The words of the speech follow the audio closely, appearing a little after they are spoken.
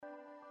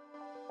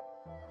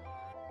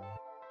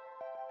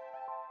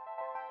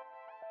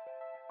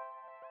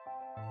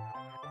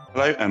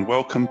Hello and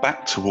welcome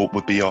back to what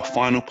would be our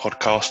final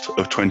podcast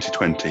of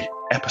 2020,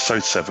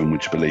 episode 7,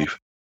 would you believe?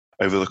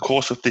 Over the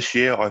course of this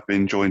year, I've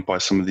been joined by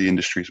some of the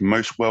industry's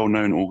most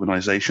well-known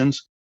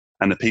organisations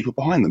and the people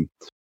behind them,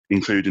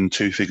 including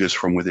two figures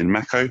from within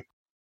Mako,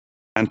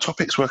 and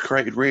topics were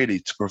created really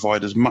to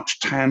provide as much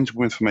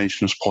tangible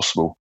information as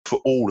possible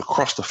for all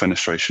across the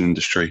fenestration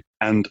industry.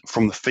 And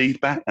from the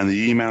feedback and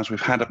the emails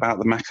we've had about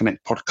the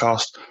MaConnect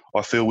podcast,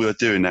 I feel we are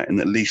doing that in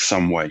at least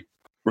some way.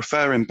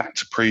 Referring back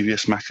to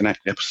previous MaConnect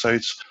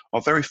episodes,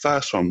 our very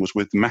first one was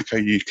with Mako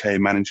UK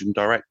Managing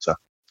Director,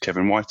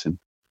 Kevin Whiten,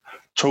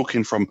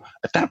 talking from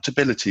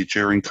adaptability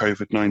during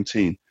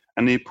COVID-19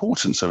 and the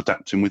importance of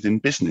adapting within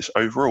business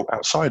overall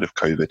outside of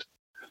COVID.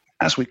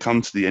 As we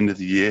come to the end of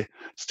the year,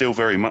 still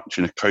very much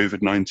in a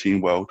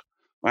COVID-19 world,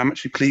 I am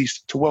actually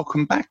pleased to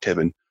welcome back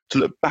Kevin to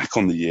look back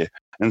on the year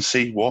and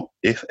see what,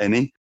 if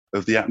any,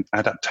 of the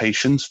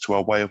adaptations to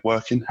our way of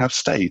working have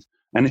stayed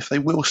and if they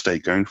will stay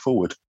going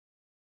forward.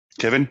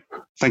 Kevin,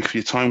 thank you for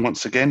your time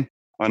once again.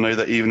 I know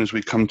that even as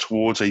we come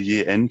towards a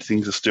year end,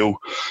 things are still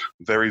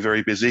very,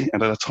 very busy.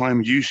 And at a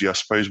time, usually, I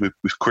suppose, with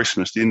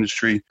Christmas, the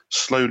industry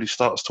slowly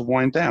starts to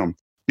wind down.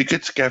 Be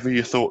good to gather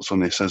your thoughts on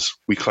this as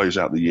we close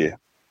out the year.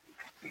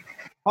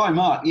 Hi,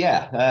 Mark.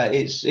 Yeah,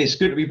 it's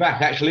good to be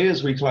back, actually,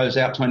 as we close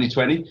out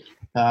 2020.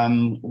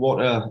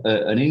 What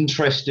an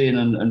interesting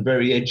and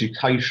very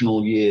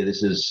educational year this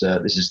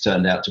has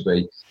turned out to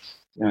be.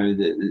 You know,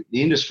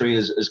 the industry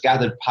has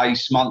gathered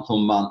pace month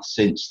on month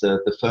since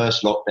the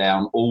first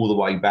lockdown all the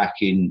way back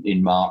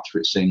in March,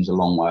 which seems a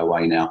long way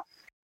away now.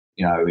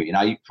 You know, in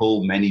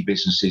April, many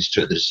businesses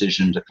took the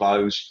decision to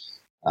close.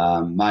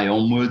 May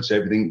onwards,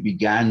 everything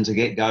began to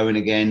get going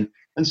again.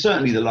 And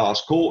certainly the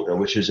last quarter,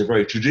 which is a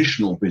very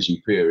traditional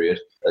busy period,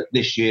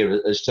 this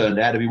year has turned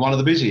out to be one of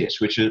the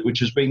busiest, which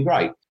has been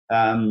great.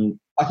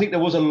 I think there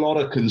was a lot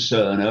of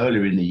concern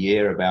earlier in the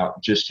year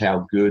about just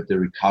how good the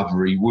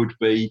recovery would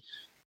be.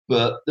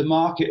 But the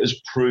market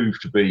has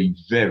proved to be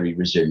very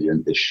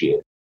resilient this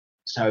year.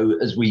 So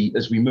as we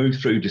move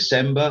through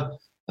December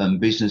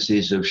and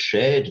businesses have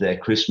shared their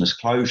Christmas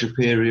closure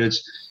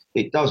periods,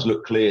 it does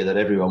look clear that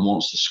everyone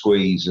wants to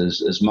squeeze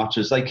as much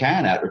as they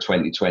can out of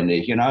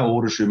 2020. You know,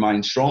 orders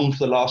remain strong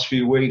for the last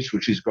few weeks,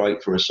 which is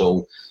great for us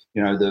all.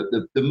 You know,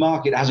 the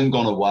market hasn't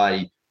gone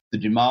away. The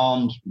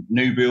demand,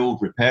 new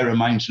build, repair and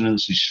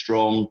maintenance is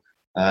strong.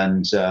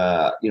 And,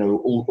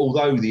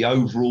 although the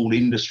overall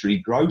industry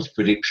growth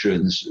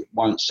predictions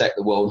won't set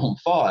the world on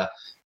fire,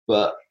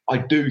 but I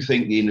do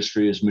think the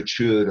industry has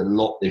matured a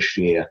lot this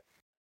year.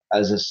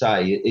 As I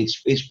say,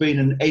 it's been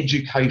an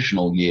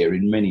educational year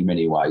in many,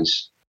 many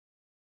ways.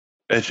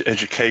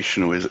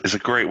 Educational is a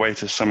great way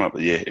to sum up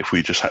the year if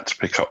we just had to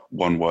pick up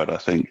one word, I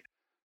think.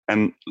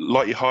 And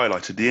like you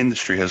highlighted, the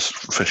industry has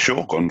for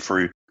sure gone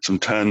through some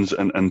turns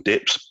and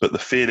dips, but the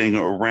feeling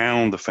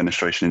around the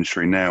fenestration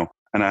industry now,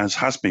 and as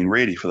has been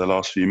really for the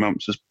last few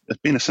months, has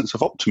been a sense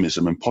of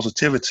optimism and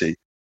positivity.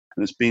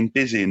 And it's been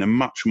busy in a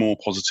much more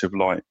positive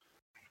light.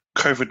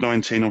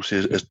 COVID-19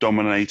 obviously has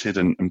dominated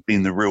and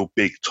been the real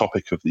big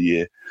topic of the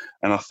year.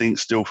 And I think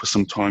still for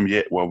some time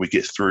yet while we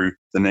get through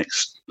the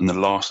next and the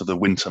last of the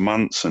winter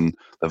months and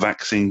the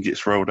vaccine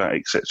gets rolled out,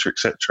 etc.,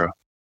 etc.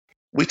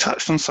 We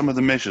touched on some of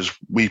the measures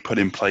we put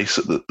in place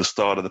at the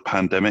start of the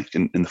pandemic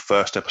in the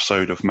first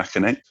episode of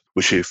MaConnect,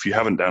 which if you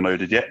haven't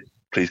downloaded yet,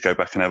 please go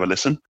back and have a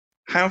listen.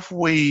 Have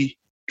we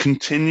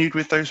continued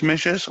with those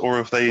measures, or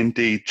have they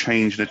indeed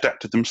changed and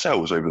adapted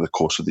themselves over the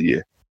course of the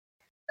year?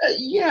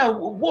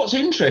 What's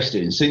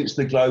interesting since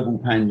the global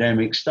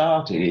pandemic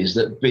started is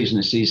that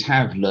businesses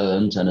have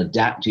learned and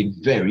adapted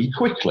very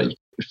quickly.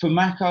 For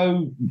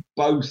Mako,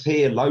 both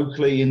here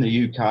locally in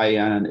the UK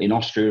and in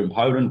Austria and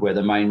Poland, where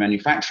the main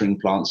manufacturing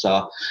plants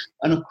are,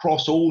 and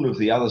across all of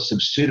the other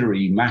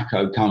subsidiary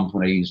Mako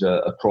companies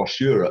across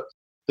Europe,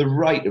 the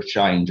rate of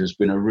change has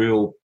been a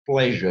real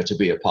pleasure to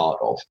be a part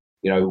of.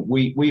 You know,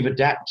 we've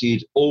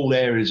adapted all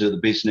areas of the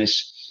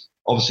business.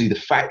 Obviously, the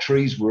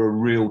factories were a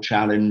real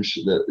challenge.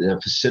 The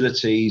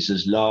facilities,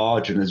 as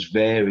large and as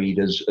varied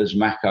as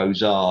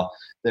Mako's are,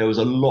 there was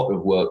a lot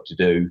of work to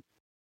do.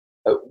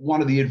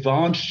 One of the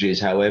advantages,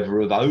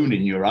 however, of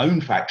owning your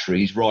own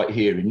factories right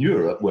here in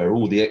Europe, where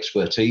all the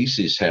expertise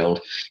is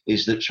held,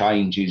 is that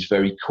change is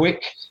very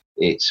quick.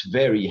 It's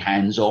very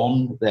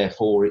hands-on.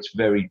 Therefore, it's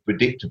very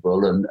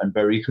predictable and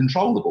very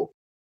controllable.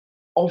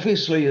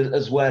 Obviously,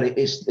 as well,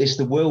 it's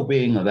the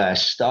well-being of our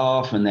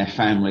staff and their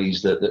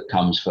families that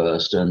comes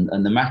first.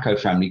 And the Mako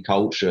family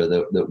culture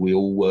that we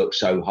all work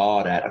so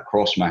hard at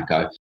across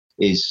Mako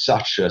is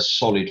such a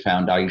solid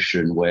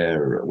foundation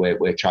where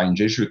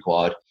change is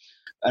required.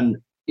 And,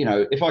 you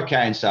know, if I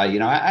can say, you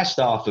know, our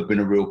staff have been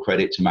a real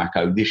credit to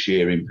Mako this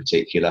year in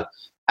particular.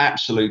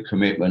 Absolute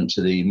commitment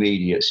to the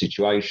immediate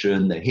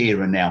situation, the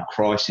here and now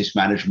crisis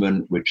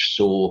management, which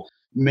saw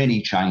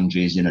many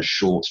changes in a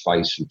short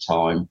space of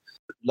time.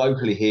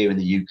 Locally here in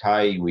the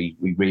UK, we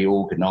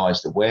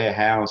reorganised the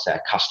warehouse,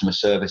 our customer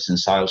service and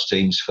sales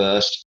teams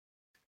first.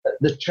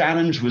 The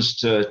challenge was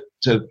to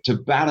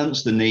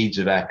balance the needs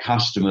of our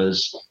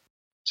customers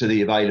to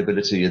the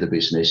availability of the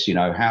business,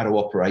 how to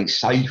operate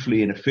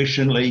safely and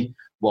efficiently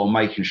while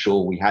making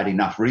sure we had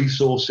enough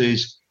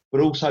resources,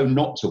 but also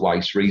not to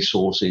waste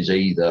resources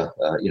either,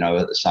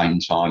 at the same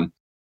time.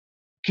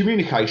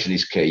 Communication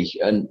is key.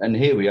 And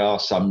here we are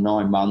some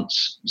 9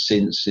 months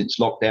since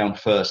lockdown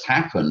first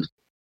happened.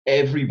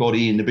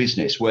 Everybody in the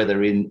business,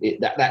 whether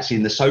that's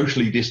in the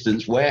socially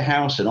distanced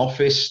warehouse and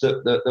office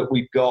that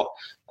we've got,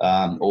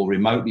 or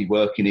remotely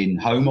working in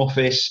home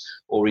office,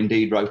 or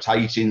indeed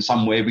rotating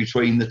somewhere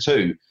between the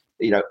two,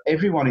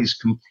 everyone is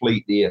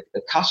completely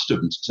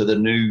accustomed to the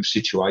new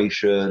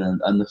situation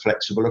and the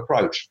flexible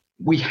approach.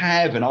 We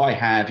have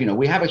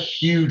a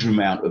huge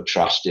amount of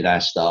trust in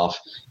our staff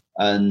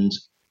and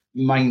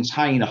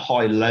maintain a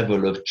high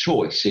level of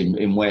choice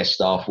in where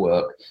staff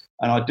work.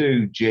 And I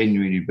do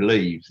genuinely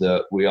believe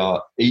that we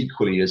are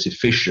equally as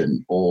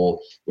efficient, or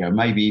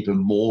maybe even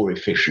more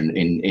efficient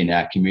in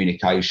our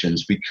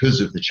communications because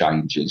of the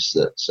changes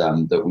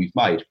that we've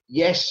made.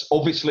 Yes,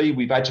 obviously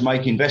we've had to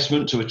make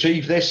investment to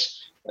achieve this.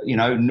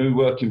 New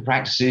working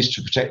practices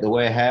to protect the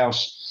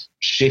warehouse,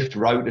 shift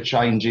rota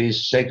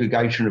changes,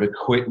 segregation of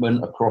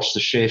equipment across the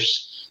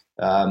shifts,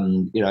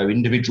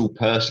 individual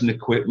personal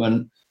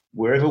equipment.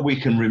 Wherever we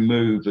can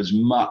remove as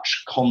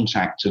much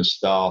contact of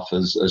staff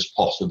as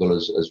possible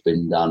has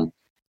been done.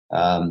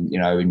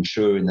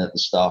 Ensuring that the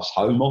staff's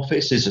home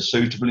office is a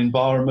suitable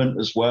environment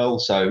as well.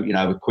 So,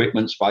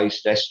 equipment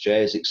space, desk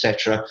chairs,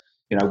 etc.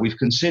 We've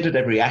considered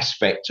every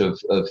aspect of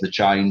the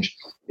change,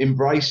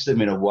 embraced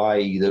them in a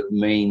way that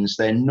means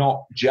they're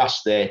not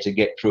just there to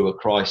get through a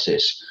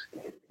crisis,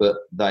 but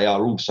they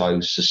are also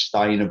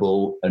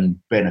sustainable and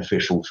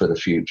beneficial for the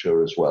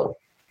future as well.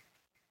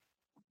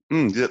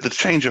 The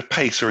change of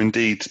pace, or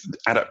indeed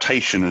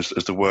adaptation, as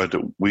the word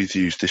that we've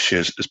used this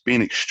year, has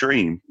been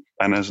extreme.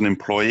 And as an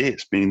employee,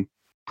 it's been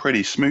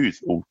pretty smooth,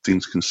 all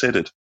things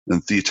considered.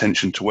 And the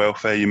attention to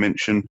welfare you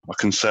mentioned, I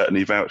can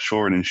certainly vouch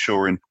for, and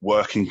ensuring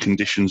working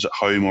conditions at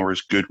home are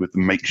as good with the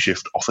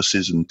makeshift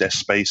offices and desk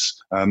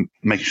space,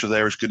 making sure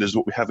they're as good as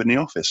what we have in the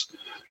office.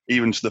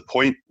 Even to the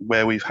point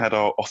where we've had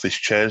our office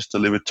chairs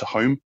delivered to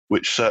home,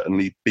 which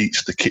certainly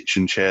beats the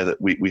kitchen chair that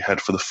we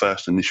had for the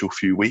first initial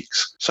few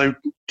weeks. So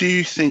do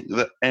you think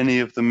that any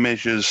of the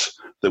measures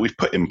that we've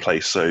put in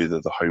place, so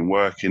the home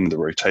working, the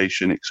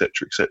rotation, et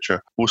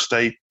cetera, will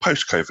stay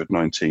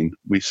post-COVID-19?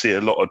 We see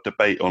a lot of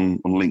debate on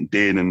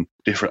LinkedIn and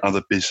different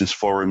other business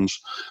forums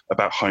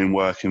about home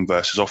working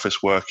versus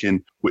office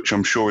working, which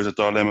I'm sure is a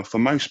dilemma for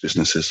most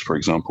businesses, for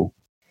example.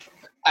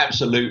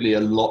 Absolutely, a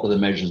lot of the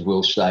measures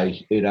will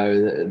stay.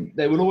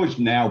 There will always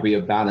now be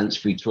a balance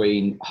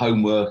between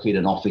home working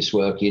and office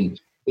working.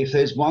 If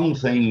there's one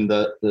thing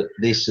that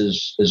this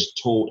has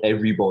taught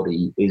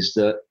everybody, is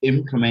that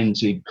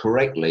implemented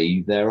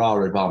correctly, there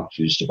are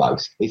advantages to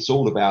both. It's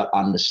all about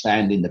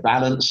understanding the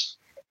balance,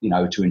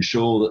 to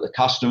ensure that the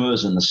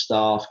customers and the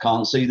staff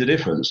can't see the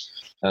difference,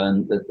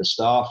 and that the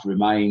staff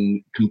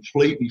remain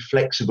completely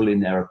flexible in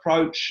their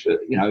approach,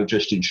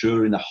 just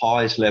ensuring the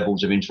highest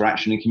levels of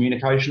interaction and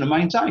communication are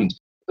maintained.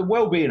 The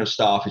well-being of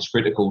staff is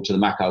critical to the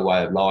Mako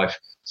way of life,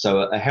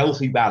 so a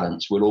healthy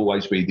balance will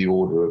always be the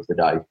order of the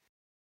day.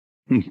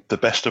 The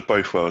best of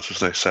both worlds, as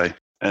they say.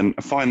 And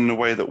finding a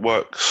way that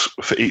works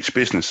for each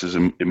business is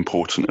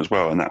important as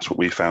well, and that's what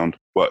we found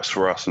works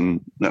for us,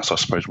 and that's, I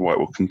suppose, why it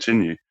will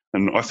continue.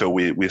 And I feel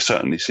we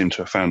certainly seem to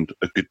have found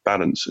a good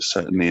balance,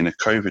 certainly in a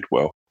COVID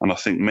world. And I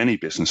think many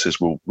businesses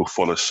will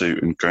follow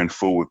suit, and going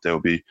forward, there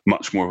will be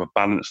much more of a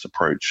balanced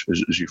approach,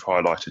 as you've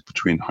highlighted,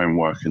 between home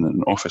working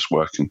and office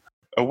working.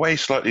 Away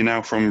slightly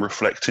now from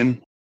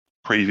reflecting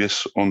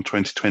previous on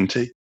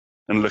 2020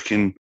 and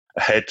looking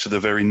ahead to the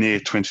very near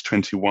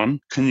 2021,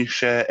 can you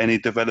share any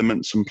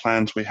developments and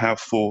plans we have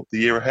for the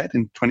year ahead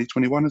in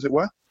 2021, as it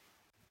were?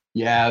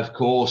 Yeah, of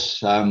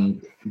course.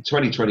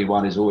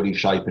 2021 is already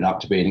shaping up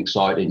to be an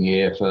exciting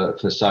year for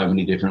so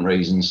many different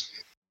reasons.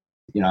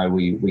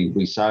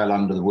 We sail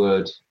under the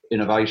word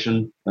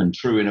innovation, and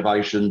true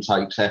innovation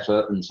takes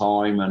effort and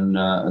time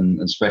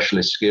and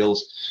specialist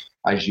skills.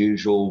 As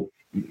usual,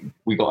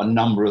 we've got a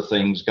number of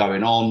things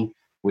going on.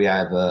 We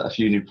have a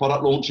few new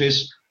product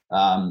launches,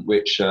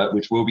 which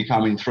will be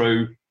coming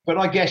through. But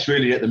I guess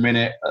really at the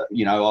minute,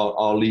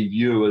 I'll leave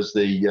you as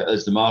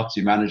the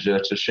marketing manager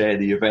to share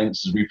the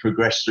events as we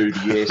progress through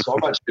the year. So I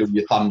won't steal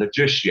your thunder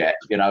just yet,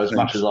 as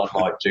much as I'd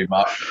like too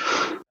much.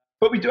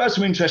 But we do have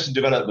some interesting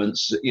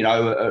developments.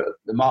 The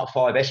Mark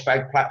V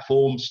S-Bag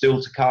platform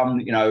still to come,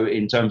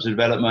 in terms of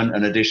development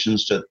and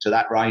additions to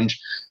that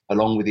range,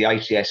 along with the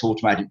ATS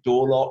automatic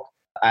door lock,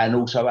 and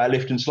also our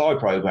lift and slide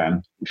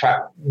program. In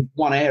fact,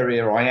 one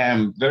area I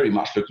am very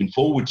much looking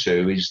forward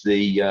to is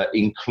the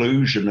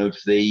inclusion of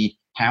the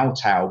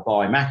Howtow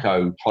by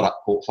Mako product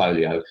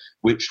portfolio,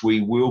 which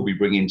we will be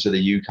bringing to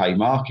the UK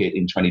market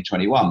in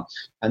 2021.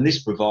 And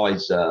this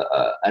provides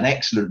an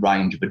excellent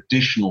range of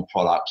additional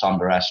products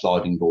under our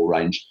sliding door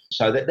range.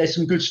 So there's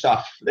some good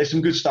stuff. There's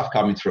some good stuff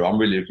coming through. I'm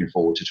really looking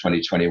forward to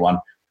 2021.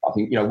 I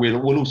think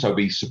we'll also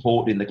be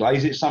supporting the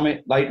Glaze It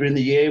Summit later in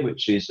the year,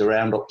 which is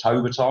around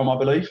October time, I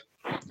believe.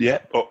 Yeah,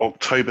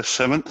 October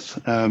 7th.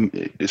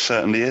 It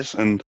certainly is.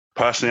 And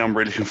Personally, I'm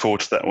really looking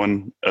forward to that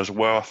one as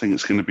well. I think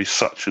it's going to be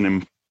such an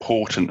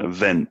important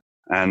event.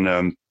 And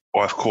I,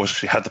 of course,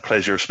 had the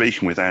pleasure of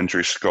speaking with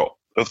Andrew Scott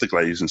of the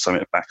Glazing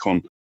Summit back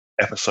on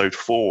episode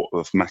 4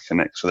 of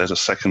MAConnect. So there's a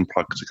second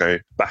plug to go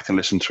back and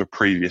listen to a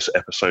previous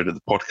episode of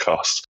the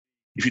podcast.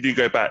 If you do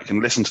go back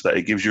and listen to that,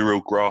 it gives you a real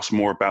grasp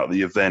more about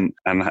the event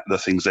and the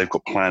things they've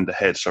got planned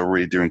ahead. So I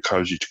really do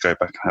encourage you to go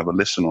back and have a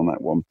listen on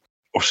that one.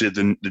 Obviously,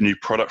 the new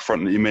product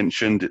front that you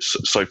mentioned, it's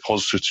so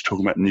positive to talk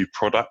about new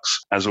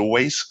products, as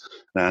always.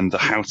 And the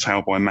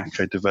Hautau by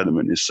Mako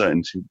development is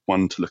certainly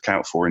one to look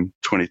out for in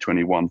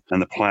 2021.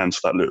 And the plans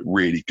for that look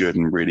really good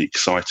and really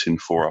exciting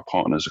for our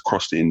partners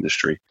across the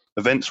industry.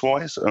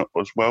 Events-wise,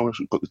 as well,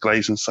 we've got the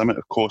Glazing Summit.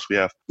 Of course, we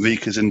have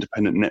Vica's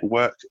Independent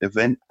Network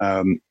event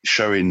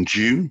show in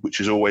June,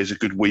 which is always a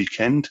good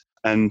weekend.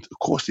 And, of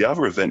course, the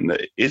other event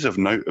that is of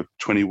note of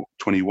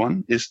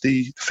 2021 is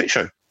the FIT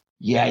Show.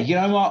 Yeah, you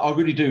know what? I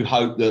really do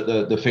hope that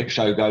the FIT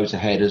Show goes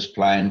ahead as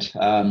planned.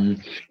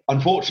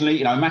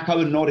 Unfortunately,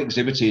 Mako are not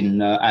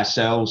exhibiting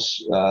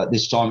ourselves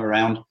this time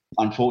around.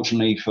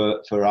 Unfortunately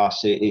for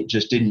us, it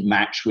just didn't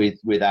match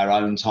with our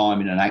own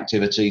timing and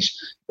activities.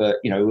 But,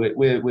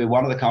 we're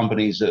one of the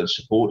companies that have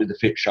supported the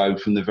FIT Show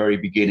from the very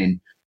beginning.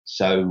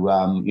 So,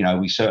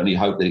 we certainly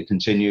hope that it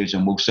continues,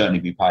 and we'll certainly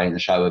be paying the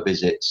show a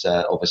visit,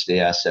 obviously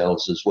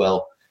ourselves as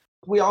well.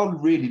 We are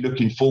really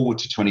looking forward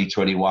to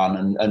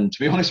 2021. And to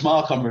be honest,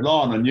 Mark, I'm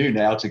relying on you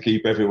now to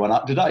keep everyone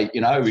up to date.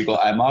 We've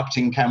got our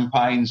marketing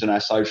campaigns and our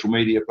social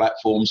media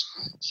platforms.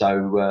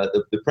 So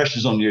the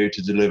pressure's on you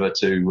to deliver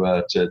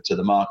to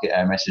the market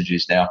our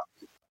messages now.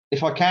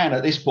 If I can,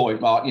 at this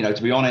point, Mark,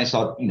 to be honest,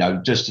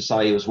 just to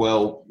say as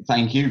well,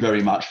 thank you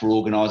very much for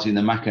organising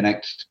the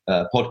MAConnect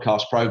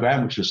podcast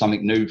program, which was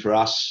something new for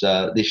us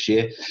this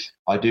year.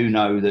 I do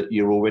know that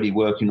you're already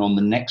working on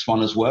the next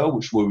one as well,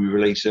 which will be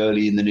released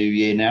early in the new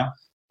year now.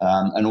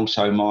 And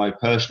also my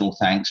personal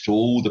thanks to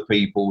all the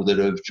people that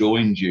have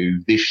joined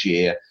you this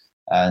year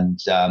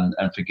and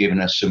for giving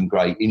us some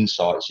great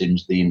insights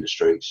into the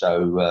industry.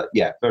 So,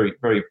 very,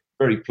 very,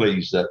 very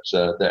pleased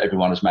that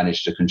everyone has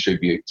managed to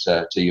contribute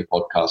to your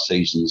podcast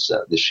seasons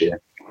this year.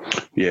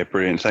 Yeah,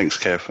 brilliant. Thanks,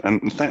 Kev.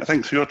 And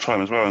thanks for your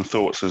time as well and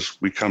thoughts as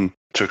we come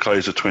to a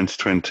close of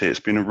 2020. It's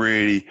been a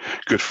really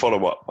good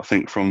follow-up, I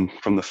think, from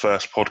the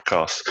first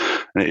podcast,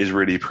 and it is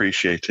really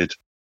appreciated.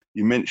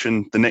 You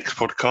mentioned the next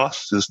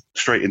podcast is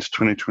straight into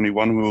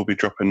 2021. We will be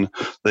dropping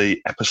the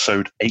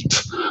episode 8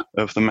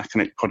 of the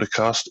MAConnect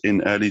podcast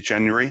in early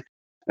January.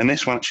 And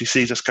this one actually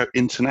sees us go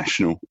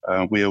international.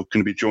 We are going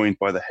to be joined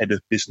by the head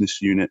of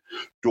business unit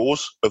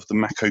doors of the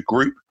Mako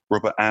Group,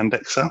 Robert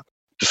Andexer,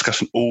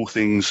 discussing all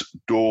things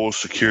doors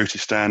security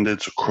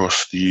standards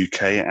across the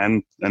UK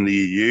and the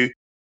EU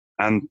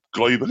and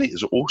globally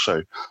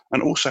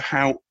and also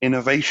how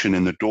innovation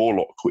in the door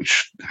lock,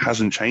 which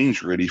hasn't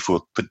changed really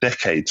for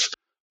decades,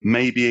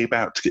 may be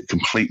about to get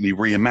completely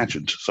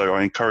reimagined. So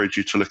I encourage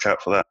you to look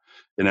out for that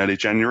in early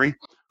January.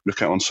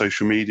 Look out on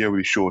social media. We'll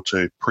be sure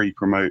to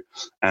pre-promote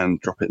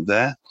and drop it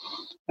there.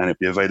 And it'll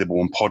be available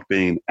on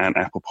Podbean and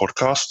Apple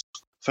Podcasts.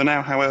 For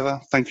now, however,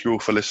 thank you all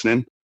for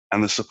listening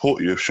and the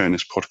support you have shown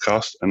this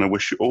podcast. And I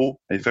wish you all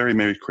a very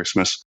Merry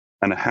Christmas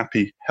and a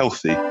happy,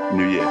 healthy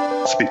New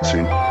Year. Speak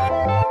soon.